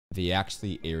they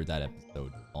actually aired that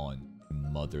episode on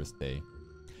Mother's Day.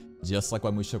 Just like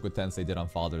what Mushoku Tensei did on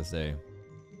Father's Day.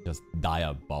 Just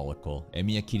diabolical.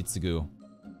 Emiya Kiritsugu.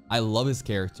 I love his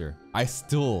character. I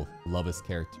still love his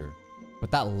character.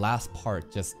 But that last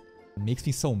part just makes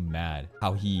me so mad.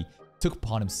 How he took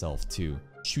upon himself to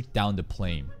shoot down the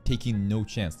plane, taking no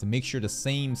chance to make sure the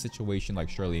same situation like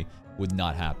Shirley would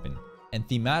not happen. And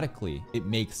thematically, it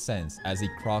makes sense as he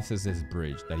crosses this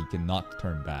bridge that he cannot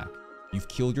turn back. You've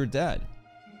killed your dad.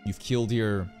 You've killed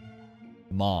your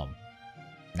mom.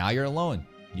 Now you're alone.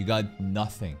 You got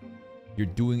nothing. You're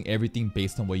doing everything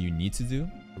based on what you need to do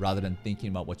rather than thinking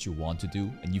about what you want to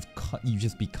do. And you've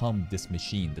just become this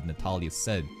machine that Natalia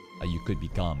said that you could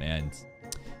become. And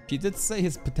she did say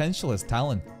his potential, his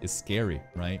talent is scary,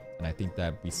 right? And I think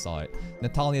that we saw it.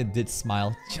 Natalia did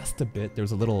smile just a bit. There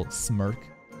was a little smirk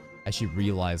as she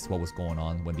realized what was going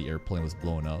on when the airplane was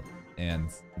blown up. And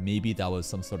maybe that was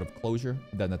some sort of closure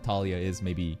that Natalia is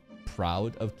maybe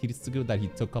proud of Kiritsugu, that he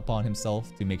took upon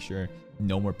himself to make sure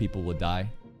no more people would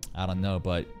die. I don't know,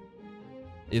 but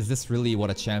is this really what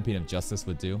a champion of justice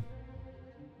would do?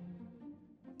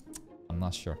 I'm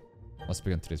not sure. Let's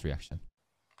begin today's reaction.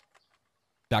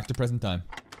 Back to present time.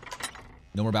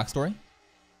 No more backstory?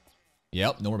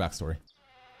 Yep, no more backstory.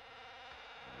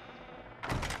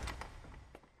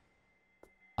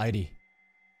 ID.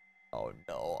 Oh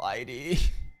no, ID.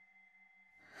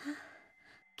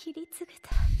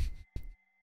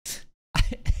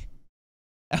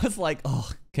 I was like,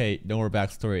 oh, okay, no more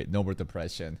backstory, no more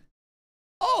depression.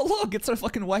 Oh, look, it's her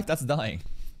fucking wife that's dying.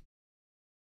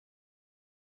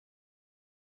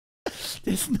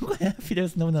 There's no happy,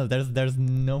 there's no happiness, there's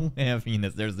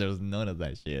none of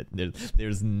that shit.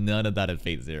 There's none of that at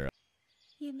Fate Zero.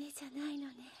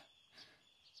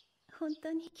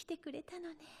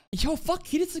 Yo, fuck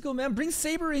Kiritsugu, man, bring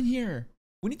Saber in here.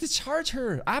 We need to charge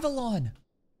her, Avalon.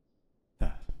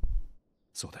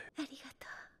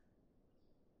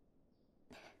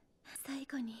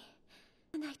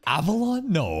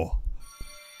 Avalon? No.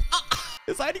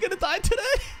 Is Heidi gonna die today?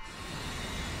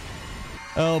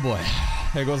 Oh boy.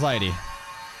 Here goes Heidi.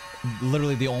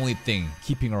 Literally the only thing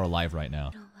keeping her alive right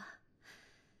now.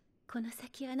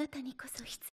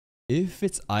 If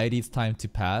it's Heidi's time to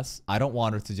pass, I don't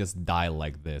want her to just die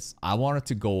like this. I want her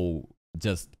to go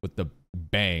just with the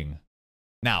bang.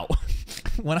 Now,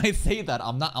 when I say that,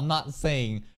 I'm not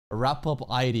saying wrap up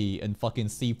Heidi and fucking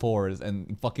C4s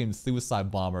and fucking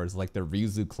suicide bombers like the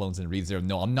Ryuzu clones in ReZero.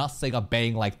 No, I'm not saying a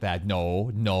bang like that.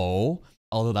 No, no.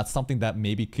 Although that's something that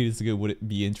maybe Kiritsugu would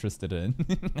be interested in.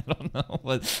 I don't know,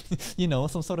 but you know,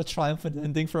 some sort of triumphant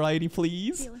ending for Heidi,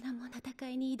 please.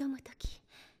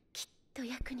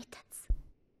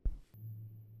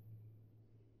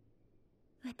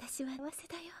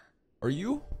 Are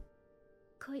you?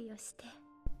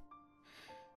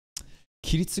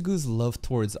 Kiritsugu's love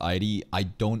towards Heidi, I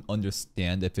don't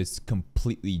understand if it's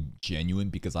completely genuine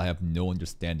because I have no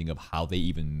understanding of how they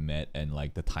even met and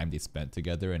like the time they spent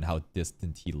together and how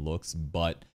distant he looks,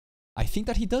 but I think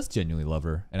that he does genuinely love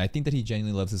her and I think that he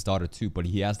genuinely loves his daughter too, but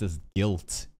he has this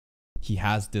guilt. He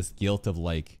has this guilt of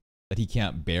like that he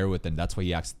can't bear with and that's why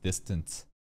he acts distant.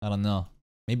 I don't know.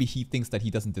 Maybe he thinks that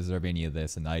he doesn't deserve any of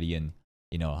this and Heidi and,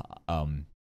 you know,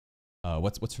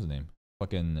 what's her name?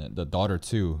 Fucking the daughter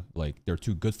too, like they're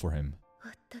too good for him.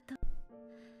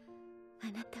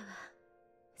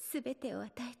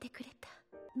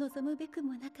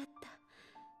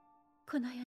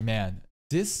 Man,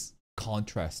 this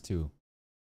contrast too.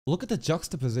 Look at the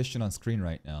juxtaposition on screen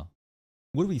right now.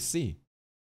 What do we see?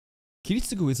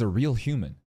 Kiritsugu is a real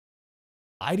human.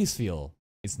 Heidi's feel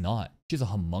is not. She's a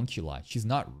homunculi. She's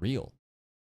not real.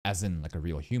 As in like a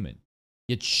real human.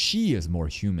 Yet she is more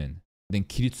human than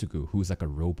Kiritsugu, who's like a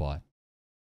robot.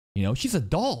 You know, she's a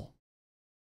doll.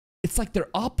 It's like they're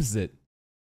opposite.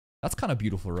 That's kind of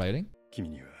beautiful writing.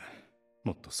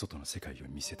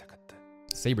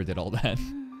 Saber did all that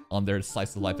on their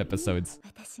slice of life episodes.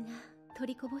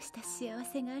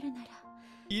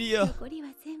 Iria!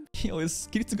 Yo, is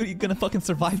Kiritsugu gonna fucking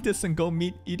survive this and go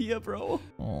meet Iria, bro?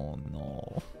 Oh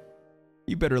no.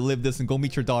 You better live this and go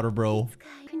meet your daughter, bro.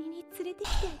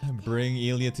 Bring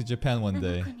Ilia to Japan one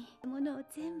day.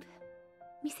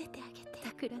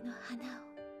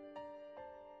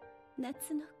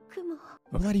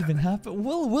 Will that even happen?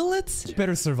 Will it? You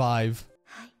better survive.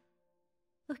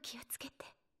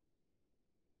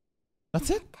 That's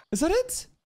it? Is that it?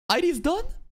 Heidi's done?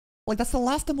 Like that's the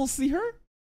last time we'll see her?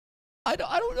 I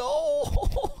don't know.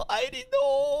 Heidi,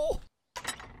 no.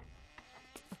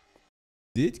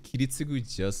 Did Kiritsugu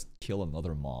just kill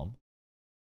another mom?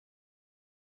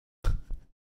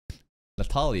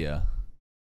 Natalia,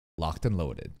 locked and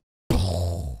loaded.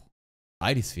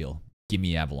 Ides feel? Give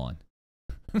me Avalon.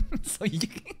 So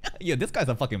yeah, this guy's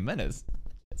a fucking menace.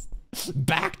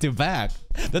 Back to back.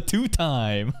 The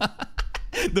two-time.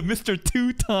 The Mr.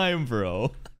 Two-time,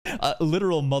 bro. A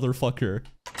literal motherfucker.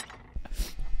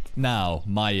 Now,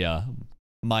 Maya,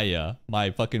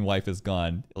 my fucking wife is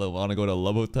gone. Wanna go to a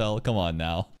love hotel? Come on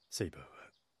now.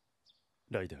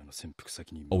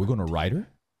 Oh, we're going to Ryder?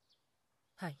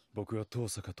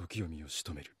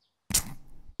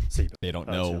 They don't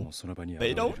know.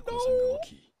 They don't know.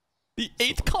 The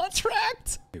 8th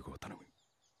contract?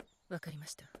 わかりま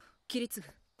した。キリツグ。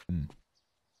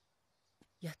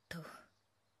やっと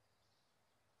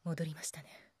戻りましたね。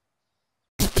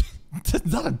That's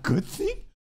not a good thing?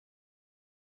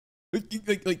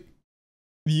 Like,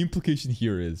 the implication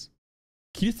here is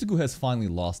Kiritsugu has finally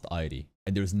lost Airi,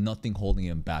 and there's nothing holding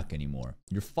him back anymore.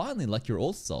 You're finally like your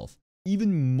old self,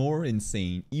 even more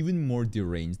insane, even more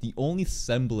deranged. The only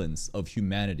semblance of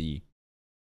humanity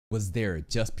was there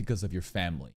just because of your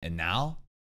family, and now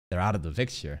they're out of the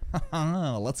picture.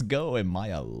 Let's go. And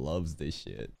Maya loves this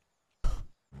shit.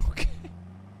 Okay.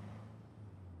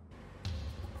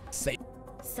 Say.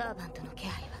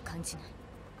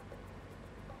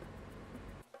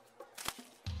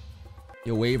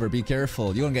 Yo, Waver, be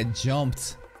careful. You're gonna get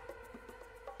jumped.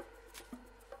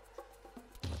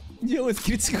 Yo, is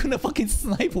Kiritsugu gonna fucking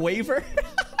snipe Waver?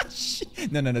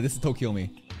 No, this is Tokyomi.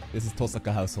 This is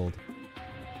Tosaka household.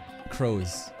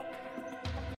 Crows.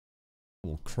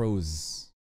 Well, crows.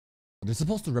 They're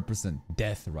supposed to represent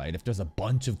death, right? If there's a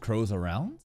bunch of crows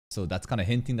around? So that's kind of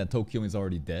hinting that Tokyomi is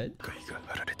already dead?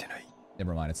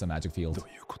 Never mind, it's the magic field.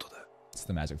 It's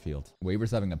the magic field.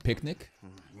 Waver's having a picnic?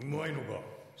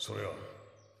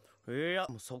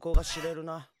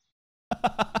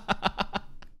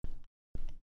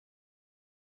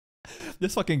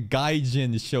 This fucking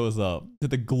gaijin shows up to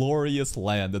the glorious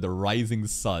land of the rising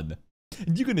sun.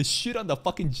 And you're gonna shit on the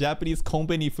fucking Japanese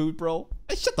konbini food, bro?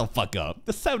 Hey, shut the fuck up.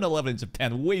 The 7-Eleven in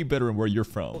Japan way better than where you're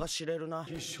from.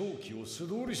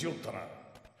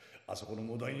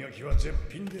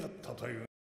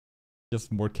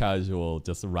 Just more casual,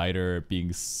 just Ryder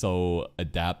being so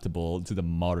adaptable to the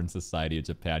modern society of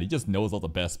Japan. He just knows all the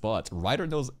best spots. Ryder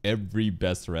knows every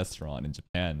best restaurant in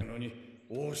Japan. I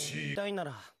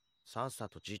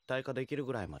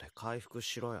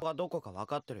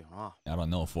don't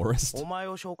know, Forest?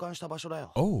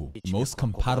 Oh, most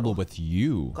compatible with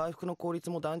you.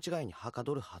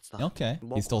 Okay,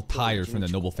 he's still tired from the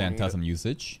Noble Phantasm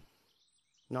usage.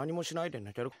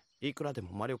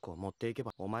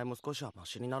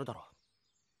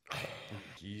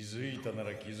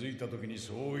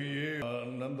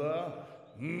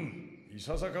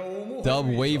 Dub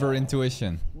Waver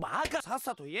intuition.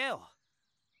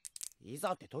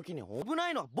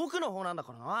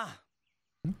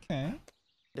 Okay.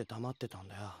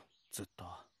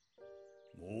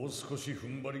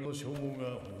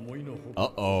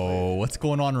 Uh-oh, what's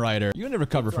going on, Ryder? You're gonna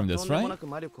recover from this, right?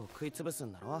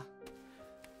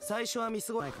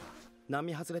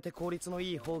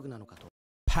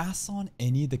 Pass on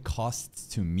any of the costs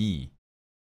to me.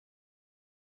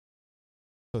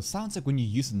 So it sounds like when you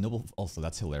use the noble... Also,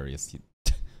 that's hilarious.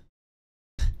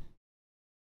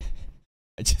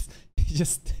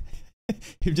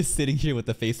 Him just sitting here with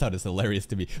the face out is hilarious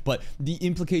to me. But the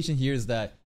implication here is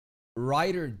that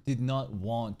Ryder did not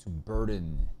want to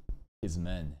burden his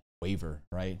men, Waver,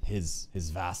 right? His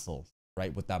vassals,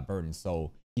 right? With that burden.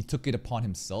 So he took it upon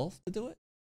himself to do it.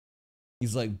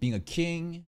 He's like being a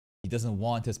king. He doesn't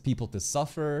want his people to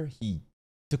suffer. He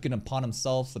took it upon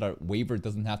himself so that Waver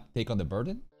doesn't have to take on the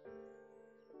burden.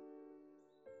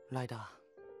 Ryder,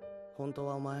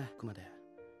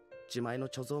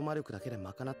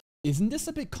 isn't this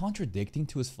a bit contradicting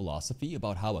to his philosophy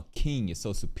about how a king is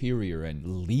so superior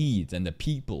and leads and the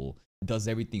people does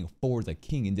everything for the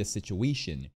king in this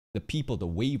situation? The people, the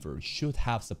Waver, should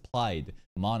have supplied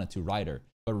mana to Ryder.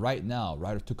 But right now,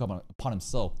 Ryder took upon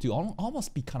himself to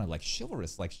almost be kind of like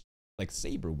chivalrous, like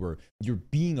Saber, where you're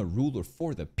being a ruler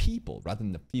for the people rather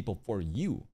than the people for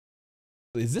you.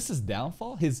 Is this his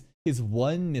downfall? His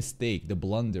one mistake, the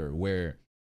blunder, where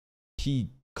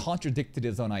he contradicted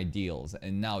his own ideals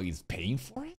and now he's paying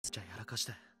for it?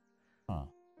 Huh.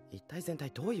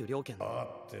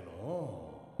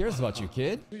 Here's about you,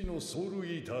 kid.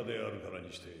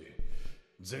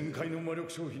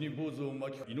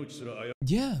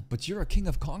 Yeah, but you're a king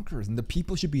of conquerors and the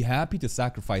people should be happy to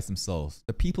sacrifice themselves.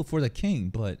 The people for the king,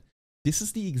 but this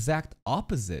is the exact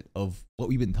opposite of what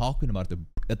we've been talking about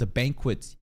at the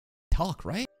banquet talk,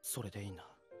 right?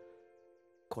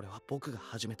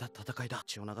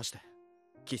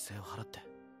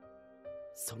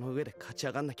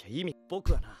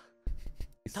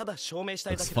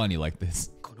 It's funny like this.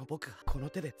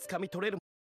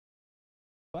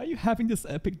 Why are you having this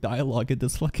epic dialogue in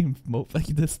this fucking like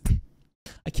this?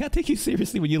 I can't take you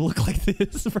seriously when you look like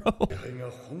this, bro.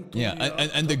 Yeah,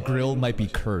 and the grill might be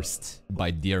cursed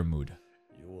by Dearmood.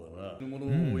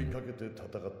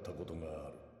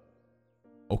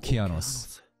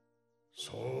 Okeanos.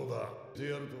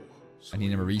 And he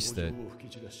never reached it.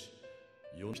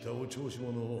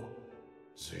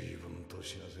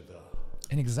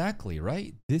 And exactly,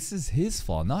 right? This is his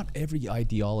fault. Not every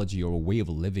ideology or way of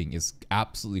living is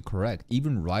absolutely correct.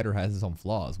 Even Ryder has his own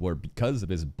flaws, where because of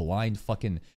his blind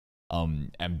fucking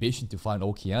ambition to find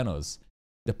Okeanos,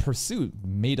 the pursuit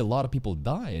made a lot of people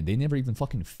die and they never even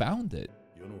fucking found it.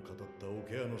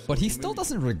 But he still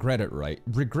doesn't regret it, right?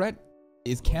 Regret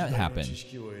can't happen.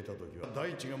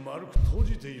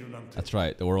 That's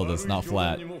right, the world is not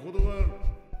flat.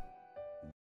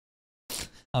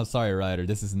 I'm sorry, Ryder,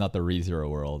 this is not the ReZero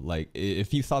world. Like,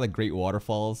 if you saw the Great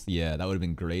Waterfalls, yeah, that would have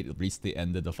been great. Reached the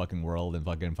end of the fucking world and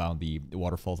fucking found the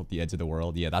waterfalls at the edge of the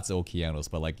world. Yeah, that's Okeanos.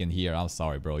 But like in here, I'm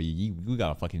sorry, bro. We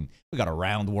got a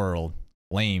round world.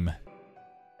 Lame.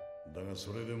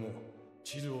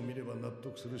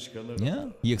 Yeah,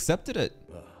 he accepted it.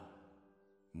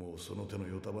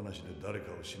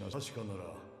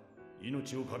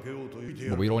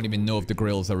 But we don't even know if the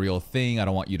grill is a real thing. I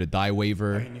don't want you to die,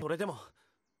 Waver.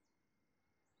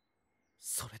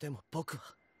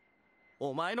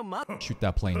 Shoot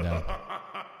that plane down.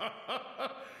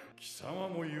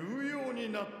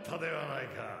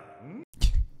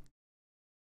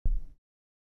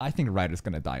 I think Ryder's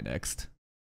gonna die next.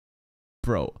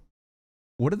 Bro,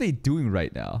 what are they doing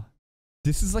right now?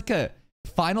 This is like a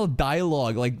final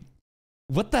dialogue. Like,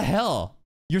 what the hell?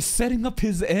 You're setting up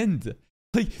his end.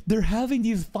 Like, they're having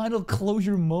these final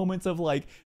closure moments of like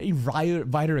a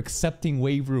Ryder accepting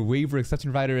Waver, Waver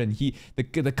accepting Ryder, and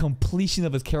the completion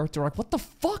of his character arc. What the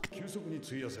fuck?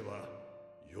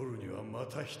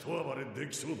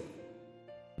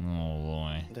 Oh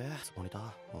boy.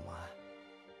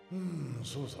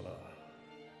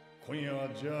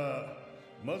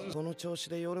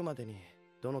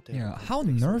 Yeah, how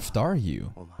nerfed are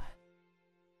you?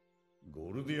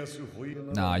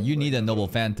 Nah, you need a noble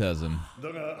phantasm.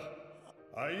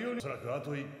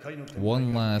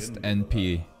 One last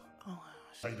NP.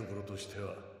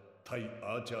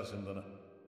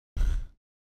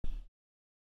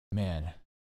 Man,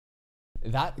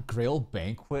 that Grail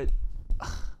Banquet,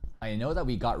 I know that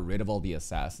we got rid of all the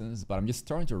assassins, but I'm just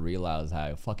starting to realize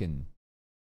how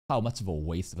much of a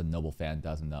waste of a noble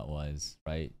phantasm that was,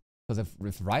 right? Because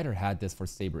if Ryder had this for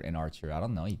Saber and Archer, I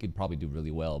don't know, he could probably do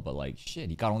really well, but like, shit,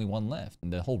 he got only one left,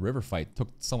 and the whole river fight took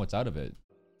so much out of it.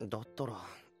 Due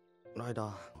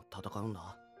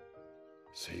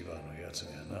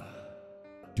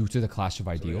to the clash of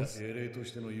ideals?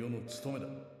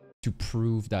 To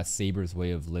prove that Saber's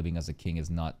way of living as a king is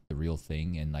not the real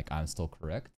thing, and like, I'm still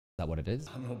correct? Is that what it is?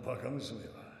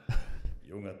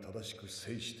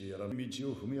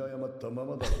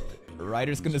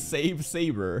 Ryder's gonna save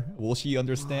Saber. Will she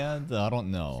understand? I don't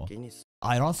know.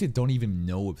 I honestly don't even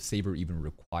know if Saber even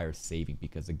requires saving,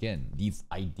 because again, these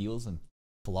ideals and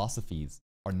philosophies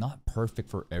are not perfect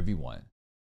for everyone,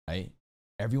 right?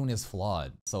 Everyone is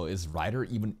flawed. So is Ryder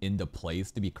even in the place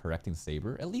to be correcting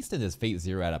Saber? At least in his Fate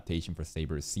Zero adaptation for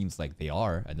Saber, it seems like they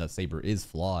are, and that Saber is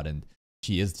flawed, and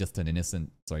she is just an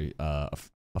innocent, a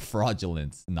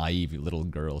fraudulent, naive little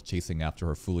girl chasing after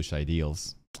her foolish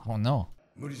ideals. I don't know.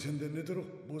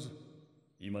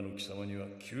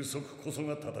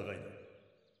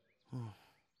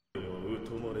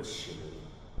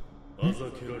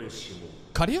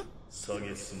 Karia?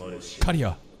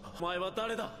 Karia!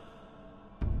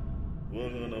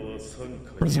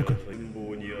 Berserker.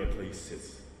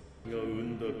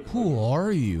 Who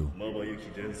are you?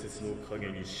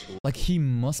 Like, he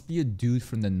must be a dude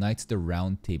from the Knights of the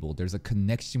Round Table. There's a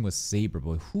connection with Saber,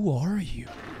 but who are you?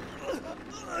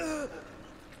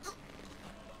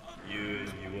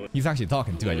 He's actually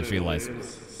talking too, I just realized.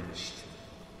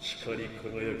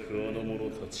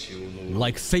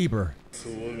 Like Saber.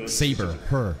 Saber.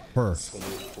 Her.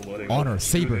 Honor.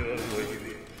 Saber.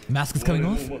 Mask is coming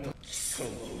off?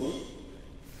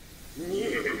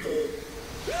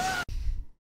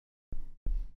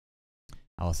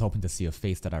 I was hoping to see a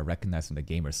face that I recognize from the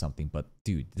game or something, but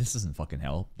dude, this doesn't fucking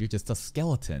help. You're just a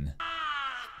skeleton.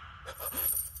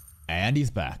 And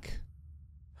he's back.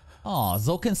 Aw,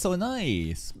 Zoken's so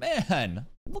nice. Man,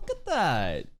 look at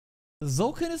that.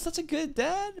 Zoken is such a good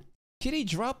dad. Kitty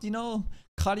dropped,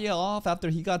 Karia off after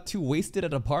he got too wasted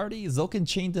at a party. Zoken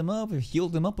chained him up and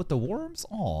healed him up with the worms.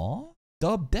 Aw,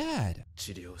 dub dad.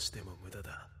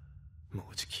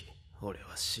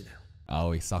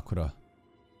 Aoi Sakura.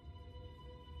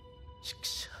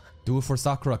 Do it for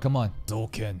Sakura, come on.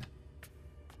 Doken.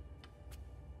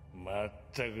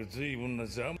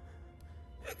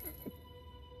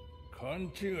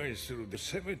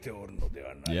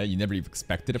 Yeah, you never even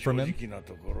expected it from him?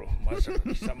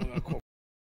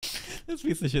 This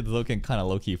piece of shit is looking kind of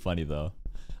low-key funny though.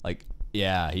 Like,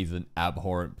 yeah, he's an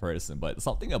abhorrent person, but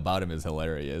something about him is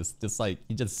hilarious. Just like,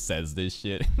 he just says this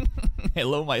shit.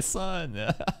 Hello, my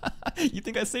son. You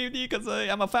think I saved you because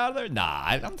I'm a father? Nah,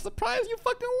 I'm surprised you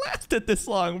fucking lasted this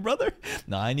long, brother.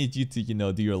 Nah, I need you to, you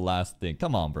know, do your last thing.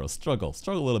 Come on, bro. Struggle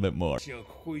a little bit more.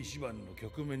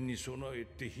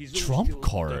 Trump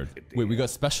card. Wait, we got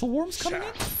special worms coming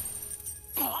in?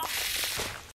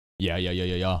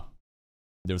 Yeah.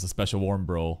 There was a special worm,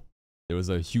 bro. There was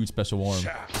a huge special worm.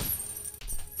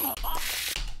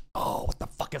 Oh, what the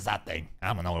fuck is that thing?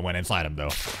 I don't know what went inside him, though.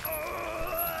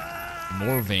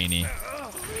 More veiny.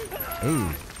 Ooh.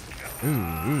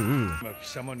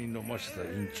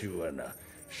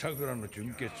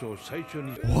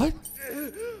 What?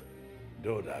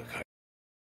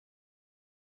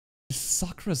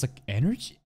 Sakura's like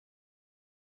energy?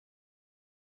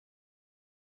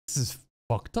 This is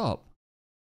fucked up.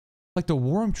 Like the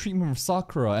worm treatment of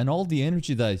Sakura and all the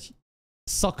energy that he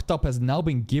sucked up has now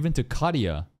been given to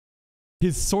Karia.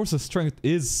 His source of strength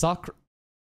is Sakura.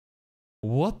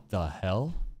 What the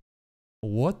hell?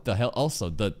 What the hell? Also,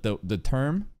 the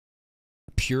term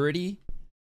purity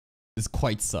is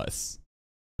quite sus.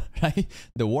 Right?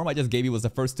 The worm I just gave you was the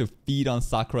first to feed on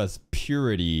Sakura's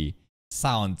purity.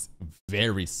 Sounds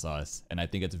very sus. And I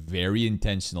think it's very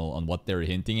intentional on what they're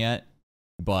hinting at.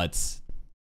 But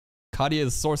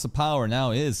Karia's source of power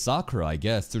now is Sakura, I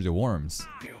guess, through the worms.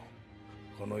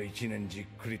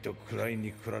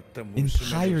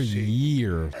 Entire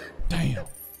year. Damn.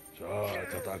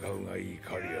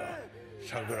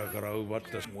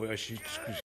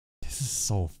 This is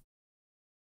so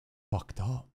fucked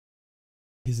up.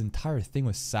 His entire thing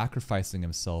was sacrificing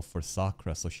himself for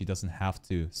Sakura so she doesn't have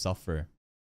to suffer.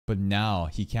 But now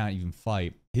he can't even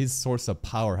fight. His source of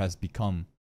power has become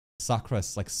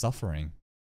Sakura's like suffering.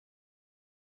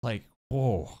 Like,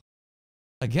 whoa.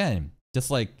 Again,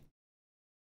 just like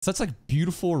such like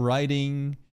beautiful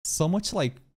writing, so much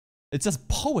like it's just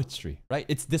poetry, right?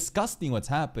 It's disgusting what's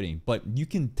happening, but you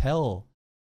can tell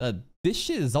that this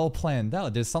shit is all planned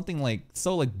out. There's something like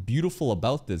so like beautiful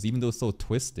about this, even though it's so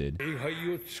twisted.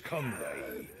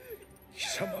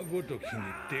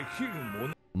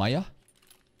 Maya?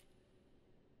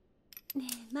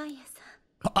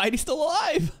 Aidi's still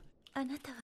alive!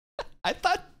 I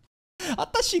thought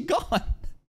she gone.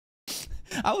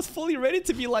 I was fully ready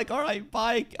to be like, alright,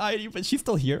 bye, Airi, but she's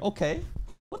still here. Okay.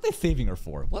 What are they saving her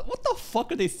for? What the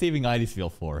fuck are they saving Airi's feel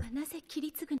for?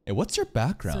 Hey, what's your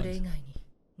background?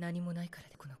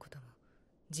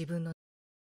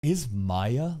 Is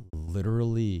Maya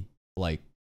literally like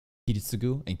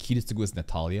Kiritsugu and Kiritsugu is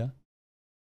Natalia?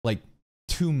 Like,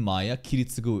 to Maya,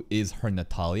 Kiritsugu is her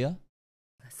Natalia?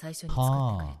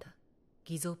 Huh.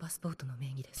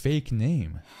 Fake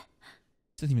name.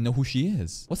 Doesn't even know who she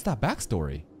is. What's that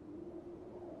backstory?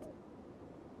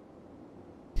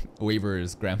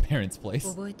 Waver's grandparents' place.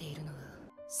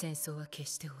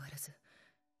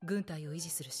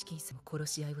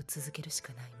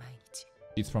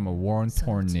 She's from a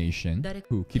war-torn nation.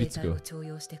 Who? Kiritsugu.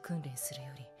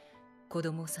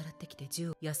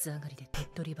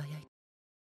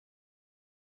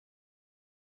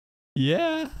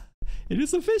 Yeah, it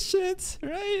is efficient,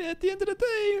 right? At the end of the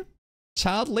day,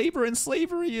 child labor and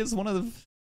slavery is one of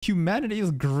humanity's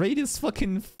greatest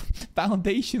fucking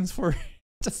foundations for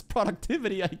just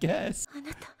productivity, I guess.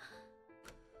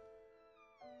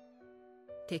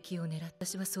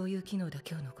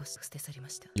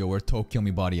 Yo, where Tokyo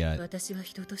Mi body at?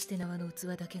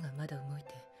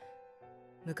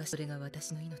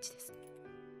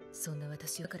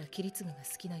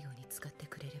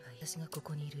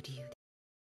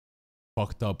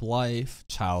 Fucked up life,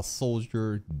 child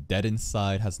soldier, dead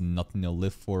inside, has nothing to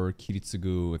live for.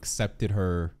 Kiritsugu accepted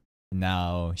her.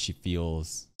 Now she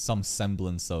feels some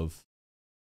semblance of,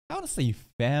 I don't want to say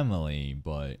family,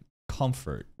 but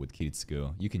comfort with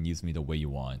Kiritsugu. You can use me the way you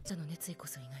want.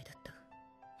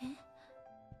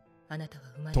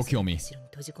 Tokyo-mi.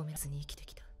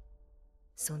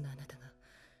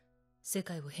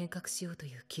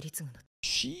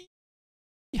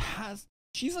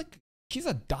 She's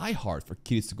a diehard for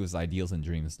Kiritsugu's ideals and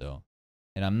dreams though.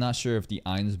 And I'm not sure if the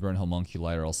Einsburn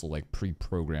homunculi are also like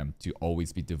pre-programmed to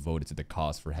always be devoted to the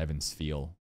cause for heaven's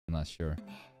feel. I'm not sure.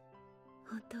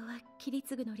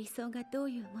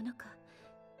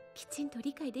 きちんと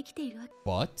理解できているわけ。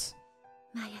 But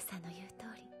マヤさんの言う通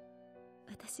り、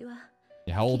私は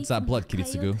yeah, how old's that blood, キリ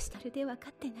ツグ Kiritsugu? が変えようとしたるで分か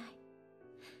ってない。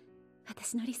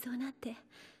私の理想なんて。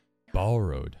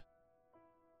 Borrowed.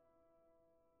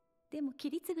 でもキ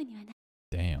リツグにはない。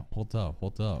 Damn, hold up.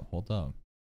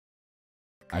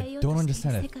 I 変えようと don't して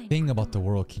い understand る a 世界の thing ことを about the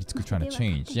world Kiritsugu trying to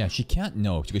change. Yeah, she can't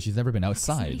know because she's never been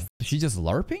outside. Is she just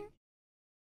LARPing?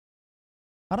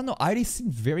 I don't know. Irie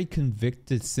seemed very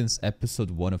convicted since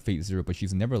episode 1 of Fate Zero, but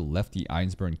she's never left the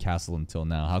Ainsburn castle until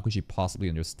now. How could she possibly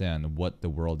understand what the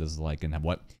world is like and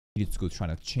what Kiritsugu is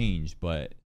trying to change?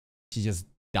 But she just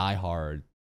die hard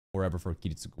forever for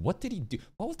Kiritsugu. What did he do?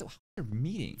 What was their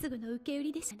meeting? キリツグの受け売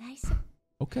りでしかないし、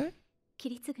 Okay. キ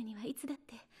リツグにはいつだっ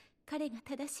て彼が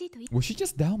正しいと言 Was she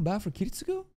just down bad for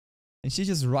Kiritsugu? And she's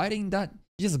just riding that,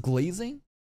 just glazing?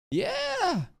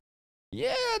 Yeah!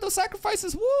 Yeah, those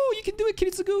sacrifices. Woo, you can do it,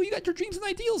 Kiritsugu. You got your dreams and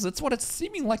ideals. That's what it's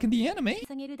seeming like in the anime.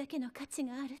 捧げるだけの価値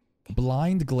があるって、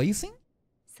 Blind glazing?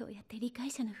 そうやって理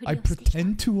解者のふり I をしてきた。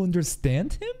 pretend to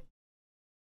understand him?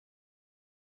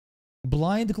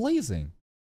 Blind glazing.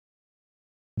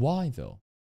 Why though?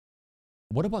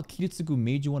 What about Kiritsugu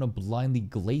made you want to blindly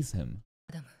glaze him?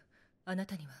 アダム、あな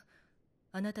たには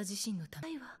あなた自身のため。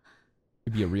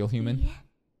 To be a real い human? いえ、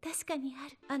確かにあ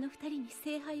る。あの二人に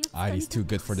聖杯をつかみ Irie's too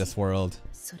good for this world.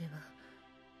 それは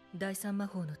第三魔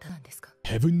法のターンですか。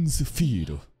 Heaven's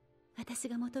Field. 私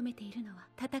が求めているのは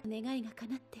叩く願いが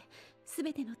叶って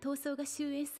全ての闘争が終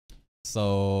焉する。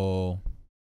 So,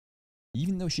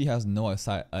 even though she has no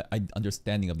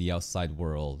understanding of the outside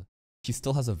world, she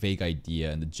still has a vague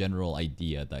idea and the general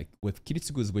idea that if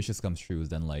Kiritsugu's wishes come true,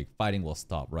 then like fighting will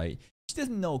stop, right? She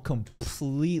doesn't know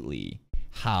completely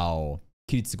how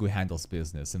Kiritsugu handles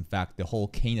business. In fact, the whole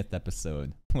Kaneth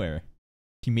episode where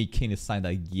he made Kaneth sign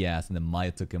that yes and then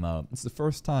Maya took him out. It's the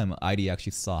first time Irie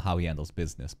actually saw how he handles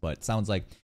business, but it sounds like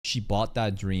she bought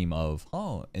that dream of,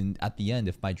 oh, and at the end,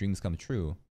 if my dreams come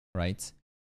true, right?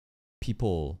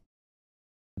 People,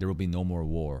 there will be no more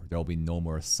war. There will be no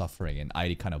more suffering. And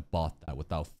Irie kind of bought that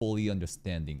without fully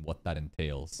understanding what that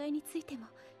entails. それについても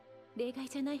例外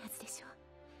じゃないはずでしょ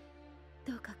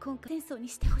う。どうか今回戦争に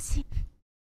してほしい。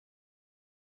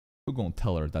 Who gonna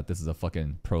tell her that this is a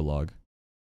fucking prologue?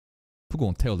 Who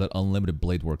gonna tell her that unlimited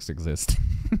blade works exist?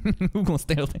 Who gonna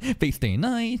tell Fate Stay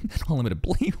Night, unlimited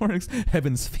blade works,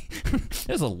 Heaven's Feet?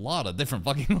 There's a lot of different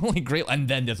fucking Holy Grail, and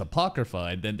then there's Apocrypha,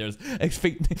 and then there's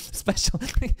Fate Special.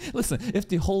 Listen, if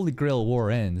the Holy Grail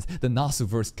War ends, the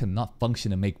Nasuverse cannot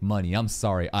function and make money. I'm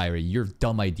sorry, Irie, your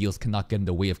dumb ideals cannot get in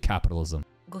the way of capitalism.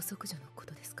 ご息女のこ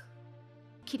とですか。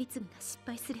キリツグが失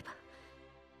敗すれば、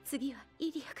次は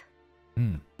イリアが。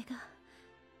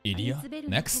 Idia? アイズベル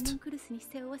の Next? ホムンクルスに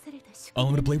背負わされた宿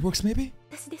Unlimited 命 Blade Works, maybe?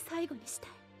 私で最後にしたい。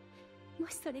も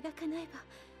しそれが叶えば、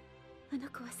あの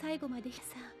子は最後までさ。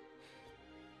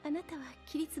あなたは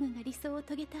キリツグが理想を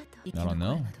遂げた後、生き残る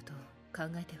などと考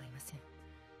えてはいません。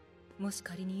もし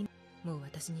仮にもう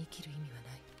私に生きる意味はな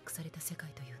い。腐れた世界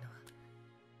というのは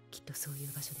きっとそうい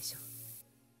う場所でしょう。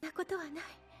そんなことはない。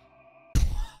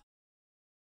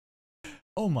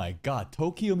 Oh my god,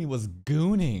 Tokiomi was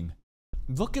gooning.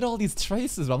 Look at all these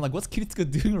traces. I'm like, what's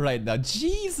Kiritsugu doing right now?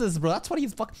 Jesus, bro, that's what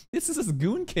he's this is his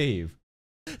goon cave.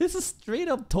 This is straight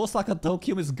up Tosaka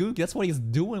Tokiomi's goon cave. That's what he's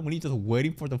doing when he's just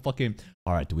waiting for the fucking...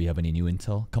 Alright, do we have any new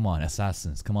intel? Come on,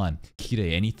 assassins. Come on.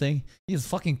 Kire, anything? He's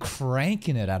fucking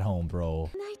cranking it at home, bro.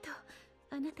 ないと、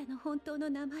あなたの本当の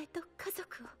名前と家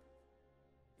族を。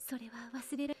それは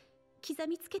忘れられ、刻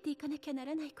みつけていかなきゃな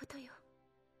らないことよ。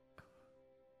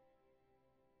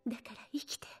だから生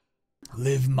きて。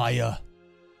 Live, Maya.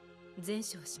 全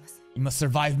勝します。 You must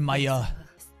survive, Maya.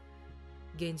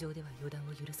 現状では予断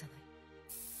を許さない。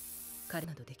彼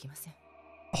などできません。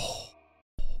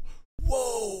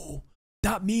 Whoa!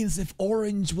 That means if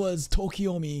Orange was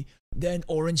Tokiomi, then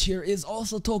Orange here is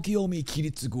also Tokiomi.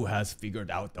 Kiritsugu has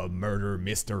figured out the murder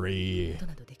mystery. こと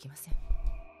などできません。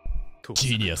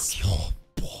 Genius.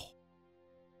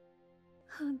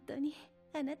 本当に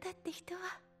あなたって人は。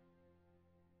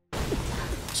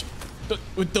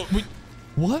 Wait,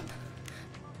 what?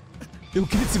 Yo,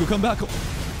 Kiritsugu, come back.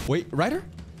 Wait, Ryder?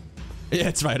 Yeah,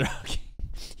 it's Ryder. Okay.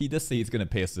 He does say he's gonna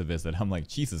pay us a visit. I'm like,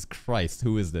 Jesus Christ,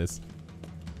 who is this?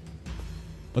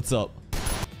 What's up?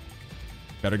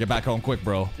 Better get back home quick,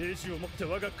 bro.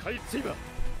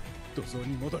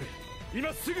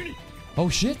 Oh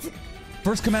shit!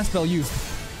 First command spell used.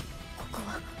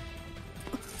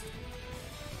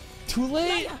 Too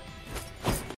late!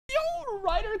 Yo,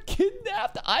 Ryder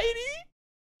kidnapped Irie?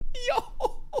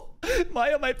 Yo!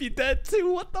 Maya might be dead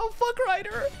too. What the fuck,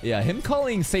 Ryder? Yeah, him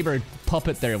calling Saber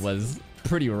puppet there was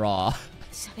pretty raw.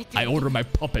 I order my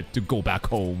puppet to go back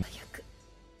home.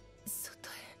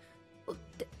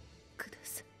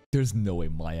 There's no way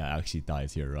Maya actually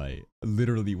dies here, right?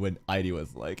 Literally when Airi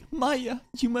was like, Maya,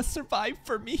 you must survive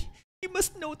for me. You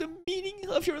must know the meaning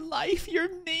of your life, your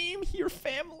name, your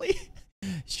family.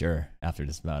 Sure, after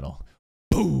this battle,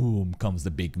 boom comes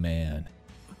the big man.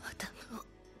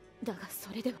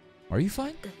 Are you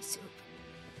fine?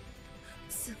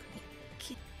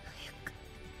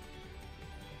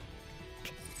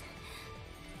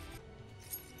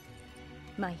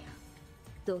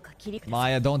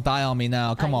 Maya, don't die on me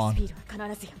now. Come on.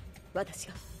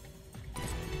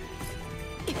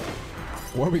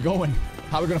 Where are we going?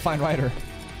 How are we gonna find Ryder?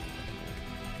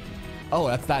 Oh,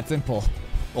 that's that simple.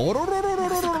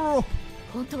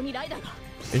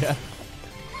 Yeah.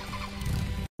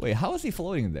 Wait, how is he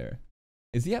floating there?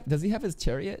 Does he have his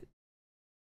chariot?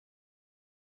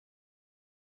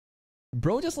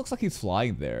 Bro just looks like he's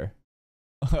flying there.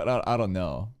 I don't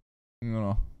know.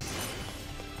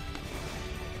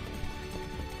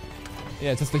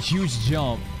 Yeah, it's just a huge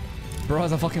jump. Bro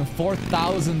has a fucking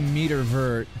 4,000 meter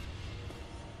vert.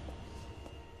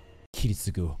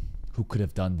 Kiritsugu, who could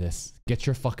have done this? Get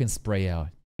your fucking spray out.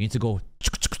 You need to go.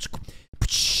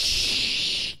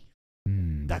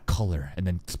 That color, and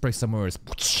then spray somewhere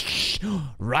else.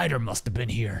 Ryder must have been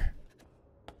here.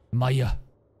 Maya.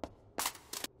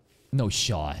 No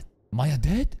shot. Maya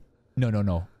dead?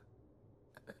 No.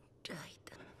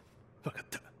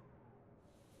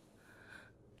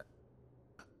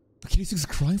 Kiritsugu's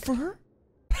crying for her?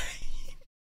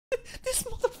 This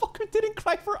motherfucker didn't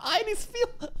cry for Airi's feel.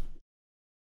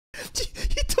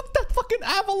 He took that fucking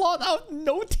Avalon out,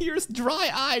 no tears, dry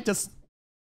eye, just...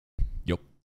 Yup.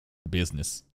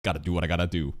 Business. Gotta do what I gotta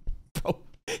do. Bro,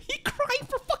 he cried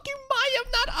for fucking Maya,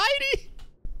 not Airi!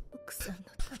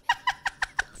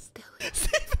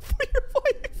 Save it for your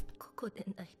wife!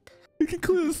 You can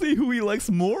clearly see who he likes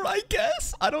more, I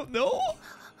guess? I don't know?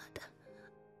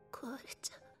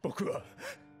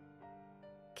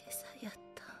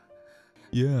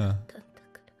 Yeah.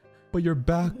 But you're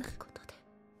back.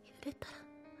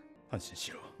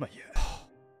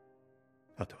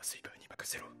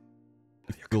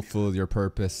 Fulfill your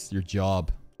purpose, your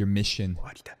job, your mission.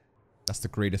 That's the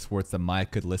greatest words that Maya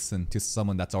could listen to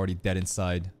someone that's already dead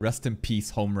inside. Rest in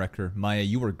peace, Homewrecker. Maya,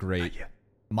 you were great.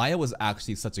 Maya was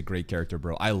actually such a great character,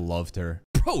 bro. I loved her.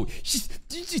 Bro,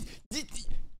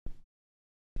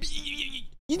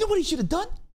 you know what he should have done?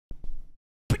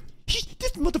 But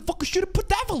this motherfucker should have put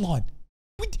the Avalon.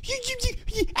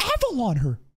 You Avalon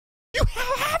her. You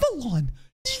have Avalon.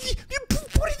 You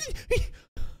put it.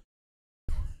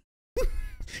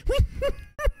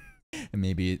 And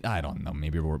maybe, I don't know,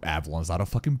 maybe Avalon's out of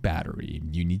fucking battery.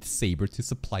 You need Saber to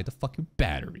supply the fucking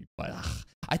battery. But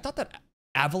I thought that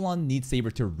Avalon needs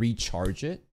Saber to recharge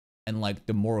it. And like,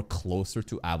 the more closer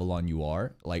to Avalon you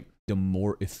are, like, the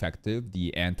more effective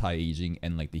the anti-aging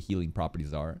and like the healing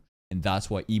properties are. And that's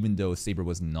why, even though Saber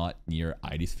was not near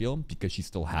Airi's field, because she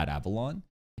still had Avalon,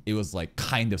 it was like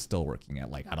kind of still working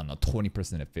at like, I don't know,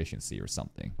 20% efficiency or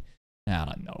something. I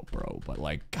don't know, bro. But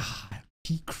like, God,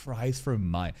 he cries for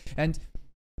Maya. And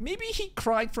maybe he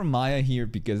cried for Maya here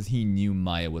because he knew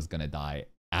Maya was gonna die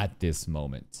at this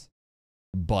moment.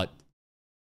 But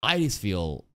Airi's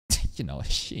field, you know,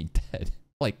 she ain't dead.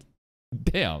 Like,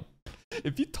 damn.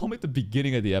 If you told me at the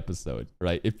beginning of the episode,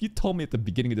 right? If you told me at the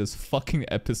beginning of this fucking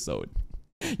episode,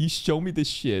 you show me this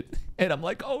shit, and I'm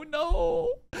like, oh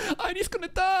no, Airi's gonna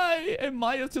die, and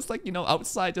Maya's just like, you know,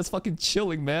 outside just fucking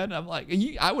chilling, man. I'm like,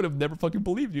 I would have never fucking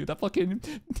believed you. That fucking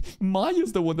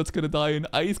Maya's the one that's gonna die, and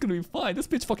Airi's gonna be fine. This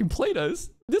bitch fucking played us.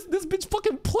 This bitch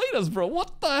fucking played us, bro.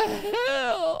 What the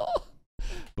hell?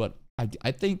 But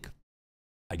I think,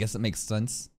 I guess it makes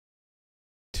sense.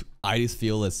 Airi's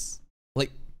feel is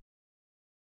like,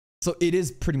 so it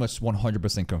is pretty much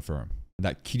 100% confirmed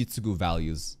that Kiritsugu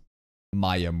values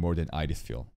Maya more than Airi's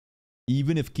feel.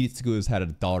 Even if Kiritsugu has had a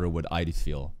daughter with Airi's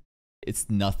feel, it's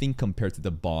nothing compared to the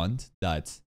bond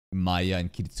that Maya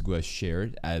and Kiritsugu has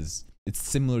shared, as it's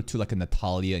similar to like a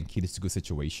Natalia and Kiritsugu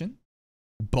situation.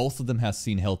 Both of them has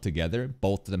seen hell together.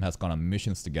 Both of them has gone on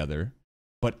missions together.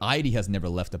 But Airi has never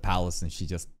left the palace, and she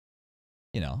just,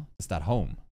 you know, just at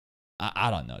home. I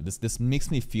don't know. This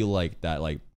makes me feel like that,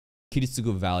 like,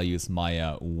 Kiritsugu values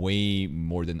Maya way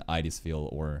more than Airi's feel,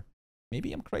 or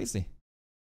maybe I'm crazy.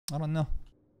 I don't know.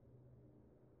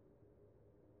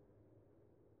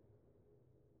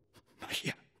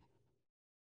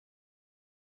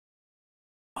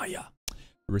 Maya.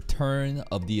 Return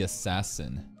of the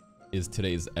Assassin is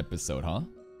today's episode, huh?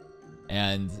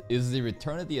 And is the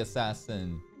Return of the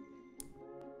Assassin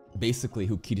basically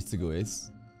who Kiritsugu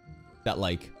is? That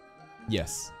like,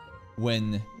 yes,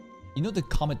 when, you know the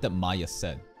comment that Maya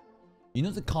said, You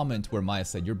know the comment where Maya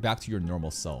said, "You're back to your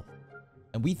normal self."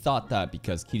 And we thought that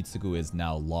because Kiritsugu has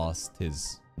now lost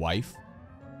his wife,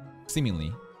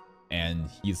 seemingly, and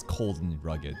he's cold and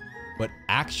rugged. But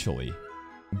actually,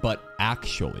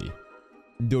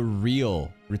 the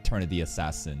real Return of the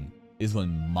Assassin is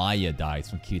when Maya dies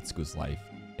from Kiritsugu's life.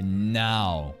 And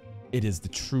now, it is the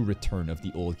true return of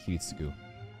the old Kiritsugu.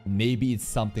 Maybe it's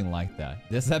something like that.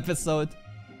 This episode,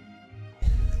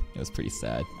 it was pretty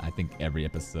sad. I think every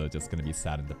episode just gonna be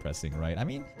sad and depressing, right? I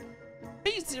mean,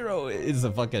 Phase Zero is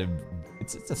a fucking...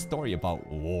 It's a story about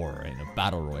war and a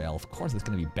battle royale. Of course it's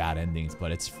gonna be bad endings,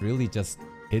 but it's really just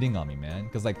hitting on me, man.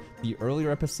 Because like, the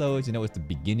earlier episodes, you know, it's the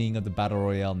beginning of the battle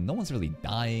royale. No one's really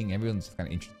dying. Everyone's just kind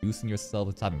of introducing yourself.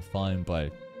 It's having fun,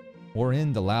 but... We're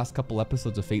in the last couple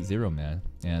episodes of Fate Zero, man.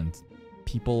 And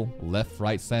people left,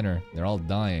 right, center, they're all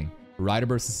dying. Rider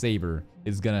versus Saber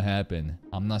is gonna happen.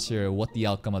 I'm not sure what the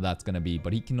outcome of that's gonna be,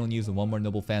 but he can only use one more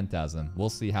Noble Phantasm. We'll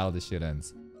see how this shit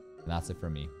ends. And that's it for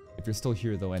me. If you're still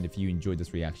here though, and if you enjoyed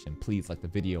this reaction, please like the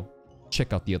video.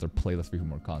 Check out the other playlist for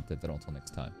more content. And until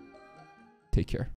next time, take care.